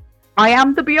not? I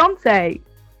am the Beyonce.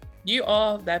 You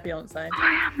are their Beyonce.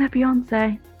 I am their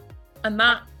Beyonce. And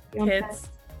that, kids,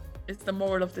 is the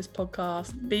moral of this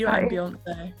podcast. Be your own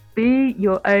Beyonce. Be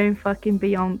your own fucking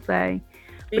Beyonce.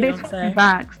 But it's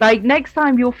facts. Next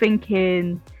time you're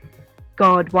thinking,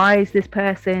 God, why is this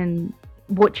person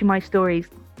watching my stories?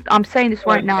 I'm saying this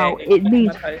right now. It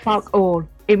means fuck all.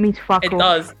 It means fuck all. It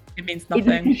does. It means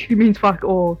nothing. It means fuck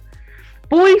all.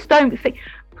 Boys don't think.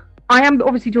 I am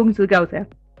obviously talking to the girls here.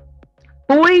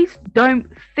 Boys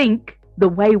don't think the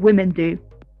way women do.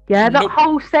 Yeah, that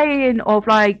whole saying of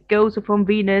girls are from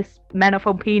Venus, men are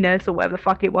from penis, or whatever the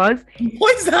fuck it was.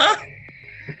 What is that?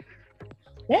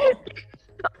 What?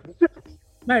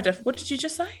 Meredith, what did you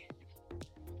just say?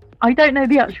 I don't know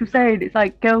the actual saying. It's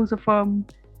like girls are from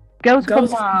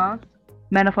Mars,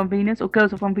 men are from Venus, or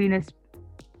girls are from Venus,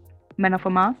 men are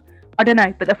from Mars. I don't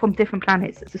know, but they're from different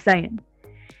planets. It's a saying.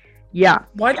 Yeah.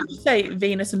 Why did you say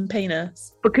Venus and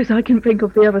penis? Because I can think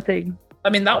of the other thing. I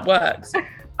mean, that works.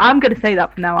 I'm going to say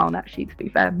that from now on, actually, to be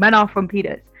fair. Men are from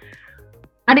penis.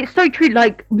 And it's so true.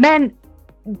 Men,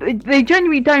 they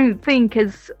genuinely don't think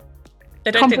as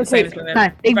They don't think the same as women. No,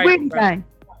 they really don't.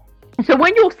 So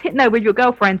when you're sitting there with your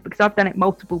girlfriends, because I've done it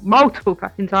multiple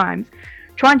fucking times,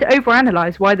 trying to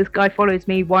overanalyze why this guy follows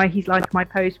me, why he's liking my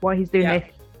post, why he's doing this,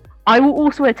 I will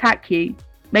also attack you.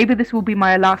 Maybe this will be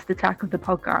my last attack of the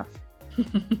podcast.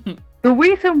 The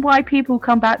reason why people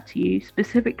come back to you,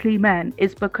 specifically men,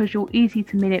 is because you're easy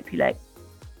to manipulate.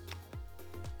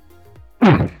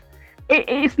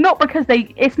 It's not because they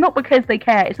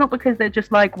care. It's not because they're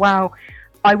just like, wow,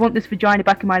 I want this vagina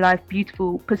back in my life,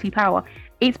 beautiful pussy power.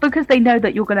 It's because they know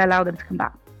that you're going to allow them to come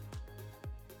back.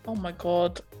 Oh my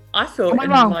god, I feel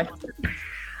enlightened.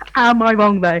 Am I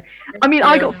wrong though? I mean,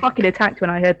 I got fucking attacked when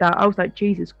I heard that. I was like,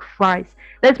 Jesus Christ.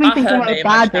 There's me thinking I'm a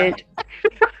bad bitch.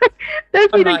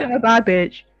 There's me thinking I'm a bad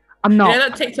bitch. I'm not. You know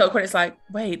that TikTok when it's like,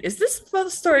 wait, is this the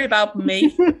story about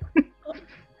me?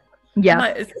 Yeah.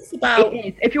 Like, is this about it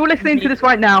is. If you're listening to this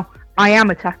right now, I am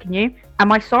attacking you.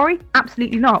 Am I sorry?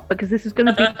 Absolutely not, because this is going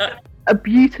to be a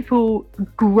beautiful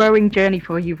growing journey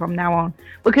for you from now on.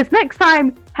 Because next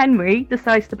time Henry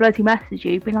decides to bloody message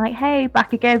you, be like, hey,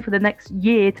 back again for the next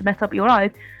year to mess up your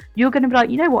life, you're going to be like,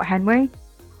 you know what, Henry?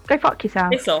 Go fuck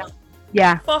yourself. Piss off.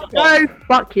 Yeah. Go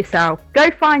fuck yourself. Go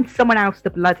find someone else to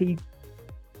bloody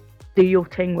do your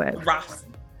thing with. Rough.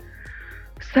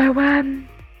 So,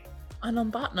 and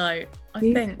on that note, I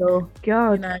think,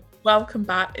 God, welcome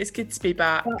back. It's good to be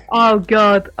back. Oh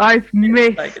God, I've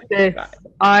missed this.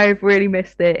 I've really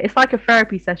missed it. It's like a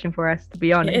therapy session for us, to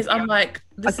be honest. It is. I'm like,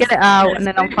 I get it out and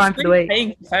then I'm fine for the week.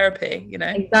 Paying for therapy,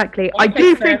 Exactly. I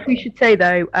do think we should say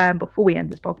though, before we end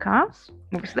this podcast,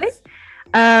 obviously,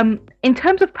 in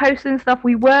terms of posting and stuff,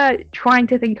 we were trying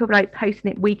to think of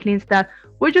posting it weekly and stuff.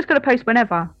 We're just going to post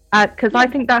whenever, because I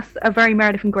think that's a very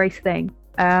Meredith and Grace thing.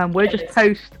 We'll just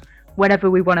post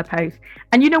whenever we want to post.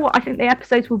 And you know what? I think the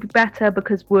episodes will be better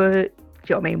because do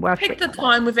you know what I mean? Pick the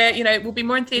time with it, we'll be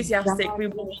more enthusiastic. Exactly.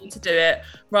 We will want to do it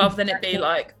rather than it be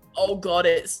like, oh God,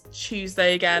 it's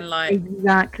Tuesday again.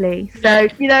 Exactly. So,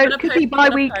 it could be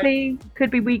bi-weekly, could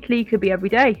be weekly, could be every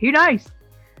day. Who knows?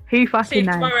 Who fucking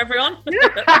knows? See you tomorrow, everyone.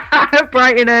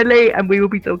 Bright and early, and we will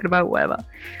be talking about whatever.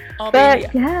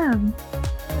 But yeah.